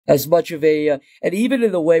as much of a, and even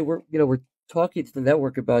in the way we're talking to the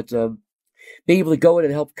network about being able to go in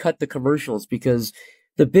and help cut the commercials because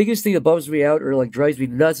the biggest thing that bums me out or like drives me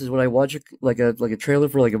nuts is when I watch like a trailer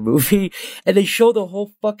for like a movie and they show the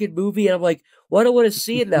whole fucking movie and I'm like, well, I don't want to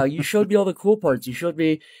see it now. You showed me all the cool parts. You showed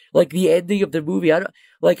me like the ending of the movie.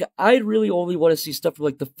 I really only want to see stuff from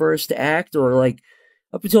like the first act or like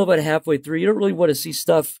up until about halfway through. You don't really want to see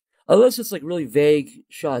stuff unless it's like really vague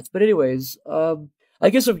shots. But anyways, I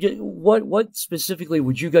guess what specifically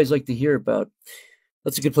would you guys like to hear about?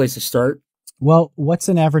 That's a good place to start. Well, what's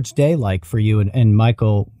an average day like for you and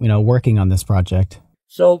Michael, working on this project?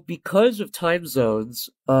 So because of time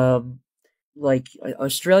zones, like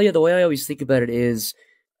Australia, the way I always think about it is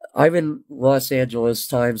I'm in Los Angeles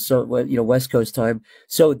time, so West Coast time.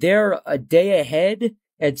 So they're a day ahead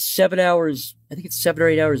and 7 hours, I think it's 7 or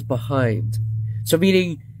 8 hours behind. So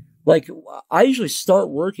meaning like I usually start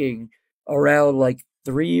working around like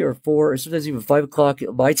 3 or 4 or sometimes even 5 o'clock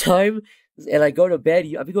my time. And I go to bed.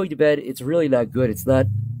 I've been going to bed. It's really not good. It's not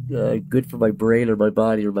good for my brain or my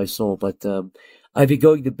body or my soul. But I've been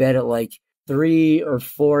going to bed at like 3 or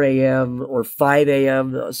 4 a.m. or 5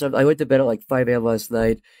 a.m. So I went to bed at like 5 a.m. last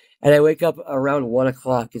night, and I wake up around 1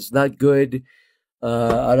 o'clock. It's not good.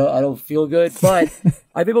 I don't feel good, but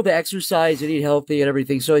I'm able to exercise and eat healthy and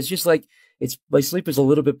everything. So it's just like my sleep is a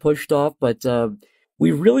little bit pushed off. But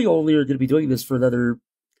we really only are going to be doing this for another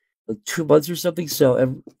like 2 months or something.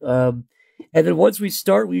 So and then once we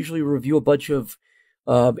start, we usually review a bunch of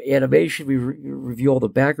animation. We review all the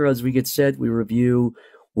backgrounds we get sent. We review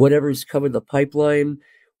whatever's coming in the pipeline,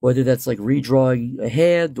 whether that's like redrawing a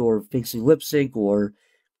hand or fixing lip sync or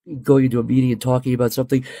going into a meeting and talking about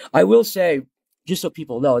something. I will say, just so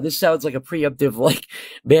people know, and this sounds like a preemptive, like,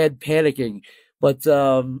 man panicking, but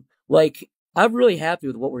like, I'm really happy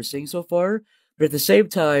with what we're seeing so far. But at the same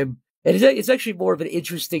time, and it's actually more of an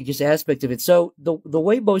interesting just aspect of it. So the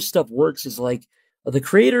way most stuff works is like the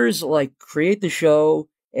creators like create the show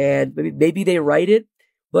and maybe they write it,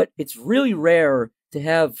 but it's really rare to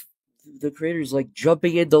have the creators like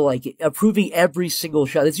jumping into like approving every single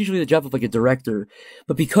shot. It's usually the job of like a director.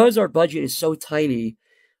 But because our budget is so tiny,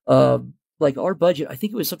 like our budget, I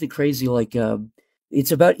think it was something crazy like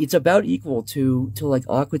it's about equal to like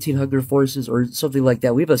Aqua Teen Hunger Forces or something like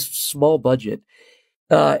that. We have a small budget.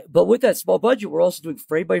 But with that small budget, we're also doing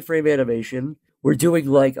frame by frame animation. We're doing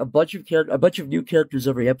like a bunch of new characters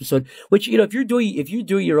every episode. Which if you're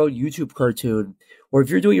doing your own YouTube cartoon, or if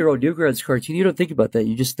you're doing your own Newgrounds cartoon, you don't think about that.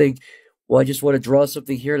 You just think, well, I just want to draw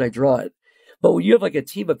something here and I draw it. But when you have like a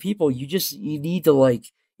team of people, you need to like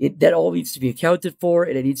it. That all needs to be accounted for,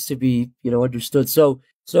 and it needs to be understood. So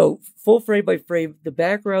full frame by frame, the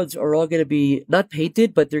backgrounds are all going to be not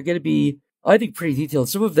painted, but they're going to be, I think, pretty detailed.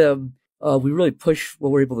 Some of them. We really push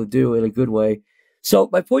what we're able to do in a good way. So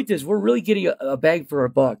my point is, we're really getting a bang for our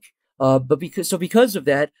buck. But because of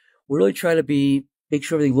that, we're really trying to make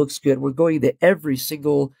sure everything looks good. We're going to every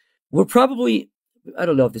single. We're probably, I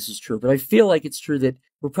don't know if this is true, but I feel like it's true that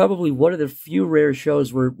we're probably one of the few rare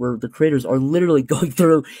shows where the creators are literally going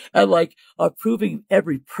through and like approving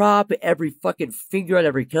every prop, every fucking finger on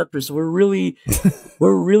every character. So we're really,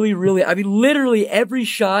 really. I mean, literally every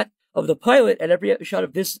shot of the pilot and every shot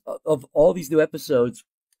of all these new episodes,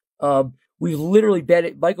 we've literally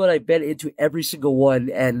Michael and I been into every single one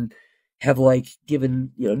and have like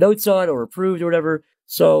given, notes on or approved or whatever.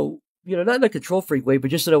 So, not in a control freak way,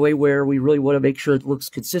 but just in a way where we really want to make sure it looks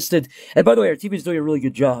consistent. And by the way, our team is doing a really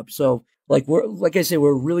good job. So like like I say,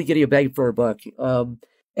 we're really getting a bang for our buck.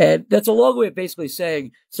 And that's a long way of basically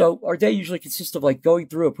saying, so our day usually consists of like going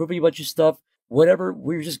through, approving a bunch of stuff, whatever.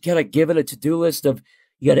 We're just kind of given a to-do list of,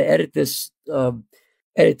 you got to edit this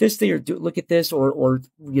thing, or look at this, or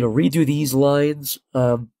redo these lines.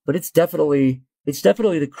 But it's definitely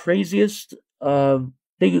the craziest thing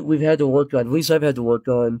that we've had to work on. At least I've had to work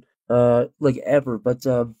on like ever. But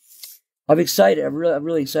I'm excited. I'm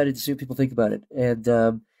really excited to see what people think about it.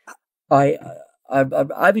 And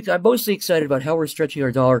I'm mostly excited about how we're stretching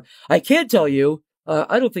our dollar. I can tell you,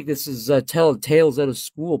 I don't think this is telling tales out of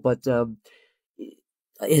school, but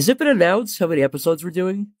has it been announced how many episodes we're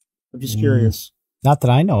doing? I'm just curious. Not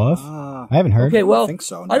that I know of. I haven't heard. Okay, well, I think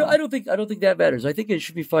so. No. I don't think that matters. I think it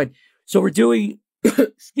should be fine. So we're doing.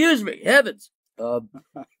 Excuse me, heavens.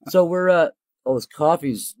 So we're this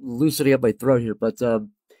coffee's loosening up my throat here, but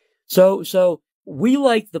so we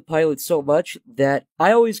liked the pilot so much that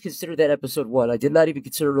I always considered that episode 1. I did not even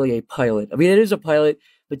consider it really a pilot. I mean, it is a pilot,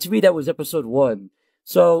 but to me that was episode 1.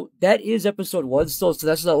 So that is episode 1 still. So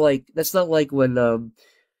that's not like when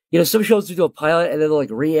some shows do a pilot and then they'll like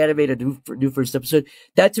reanimate a new first episode.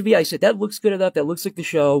 That to me, I said that looks good enough. That looks like the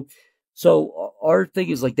show. So our thing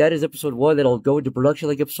is like that is episode one. That'll go into production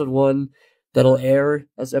like episode one. That'll air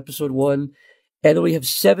as episode one, and then we have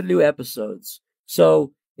 7 new episodes.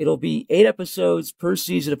 So it'll be 8 episodes per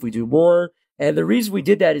season if we do more. And the reason we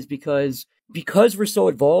did that is because we're so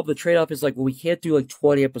involved. The trade off is like, well, we can't do like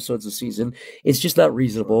 20 episodes a season. It's just not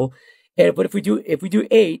reasonable. And but if we do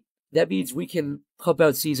 8, that means we can pump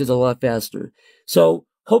out seasons a lot faster. So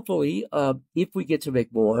hopefully, if we get to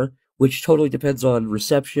make more, which totally depends on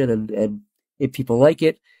reception and if people like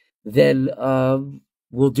it, then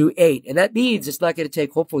we'll do 8. And that means it's not going to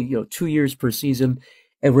take, hopefully, 2 years per season,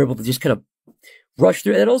 and we're able to just kind of rush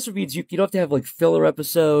through. And it also means you don't have to have like filler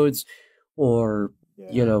episodes or,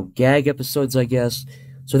 gag episodes, I guess.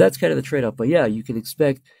 So that's kind of the trade off. But yeah, you can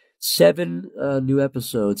expect 7 new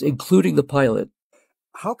episodes, including the pilot.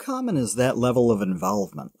 How common is that level of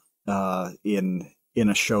involvement in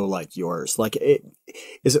a show like yours? Like,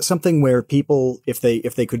 is it something where people, if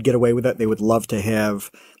they could get away with it, they would love to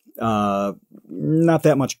have not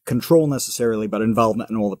that much control necessarily, but involvement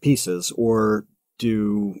in all the pieces? Or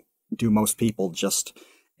do most people just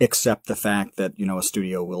accept the fact that a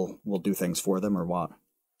studio will do things for them, or what?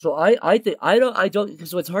 So I think I don't,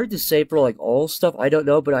 so it's hard to say for like all stuff. I don't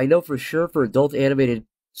know, but I know for sure for adult animated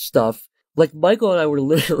stuff, like Michael and I were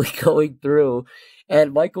literally going through,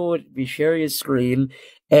 and Michael would be sharing his screen,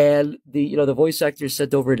 and the voice actor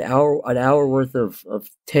sent over an hour worth of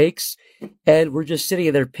takes, and we're just sitting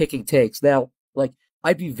in there picking takes. Now, like,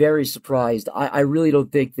 I'd be very surprised. I really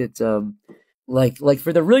don't think that like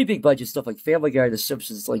for the really big budget stuff like Family Guy or The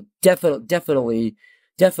Simpsons, like definitely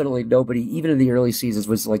nobody, even in the early seasons,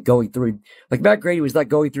 was like going through, like Matt Grady was not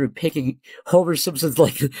going through and picking Homer Simpson's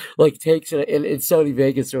like takes in Sony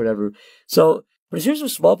Vegas or whatever. So, but in terms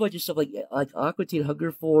of small budget stuff like Aqua Teen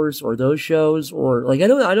Hunger Force or those shows, or like I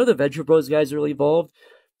know the Venture Bros guys are really involved.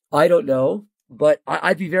 I don't know, but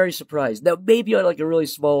I'd be very surprised. Now maybe on like a really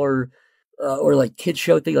smaller or like kids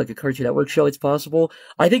show thing, like a Cartoon Network show, it's possible.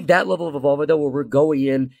 I think that level of involvement though, where we're going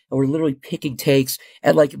in and we're literally picking takes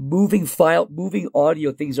and like moving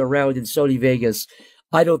audio things around in Sony Vegas,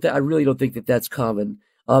 I really don't think that that's common.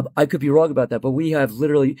 I could be wrong about that, but we have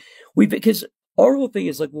literally, because our whole thing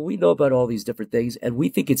is like, well, we know about all these different things, and we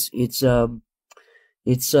think it's just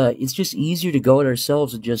easier to go in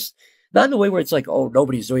ourselves and just, not in a way where it's like, oh,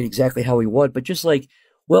 nobody's doing exactly how we want, but just like,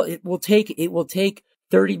 well, it will take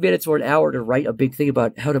 30 minutes or an hour to write a big thing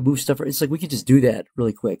about how to move stuff. It's like, we could just do that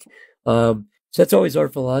really quick. So that's always our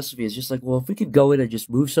philosophy, is just like, well, if we could go in and just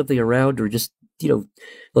move something around, or just,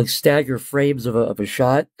 like stagger frames of a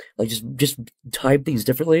shot, like just time things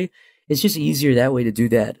differently, it's just easier that way to do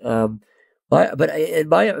that.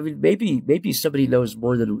 Maybe somebody knows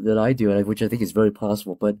more than I do, which I think is very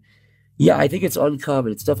possible. But yeah, I think it's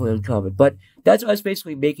uncommon. It's definitely uncommon. But that's us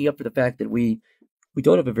basically making up for the fact that we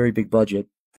don't have a very big budget.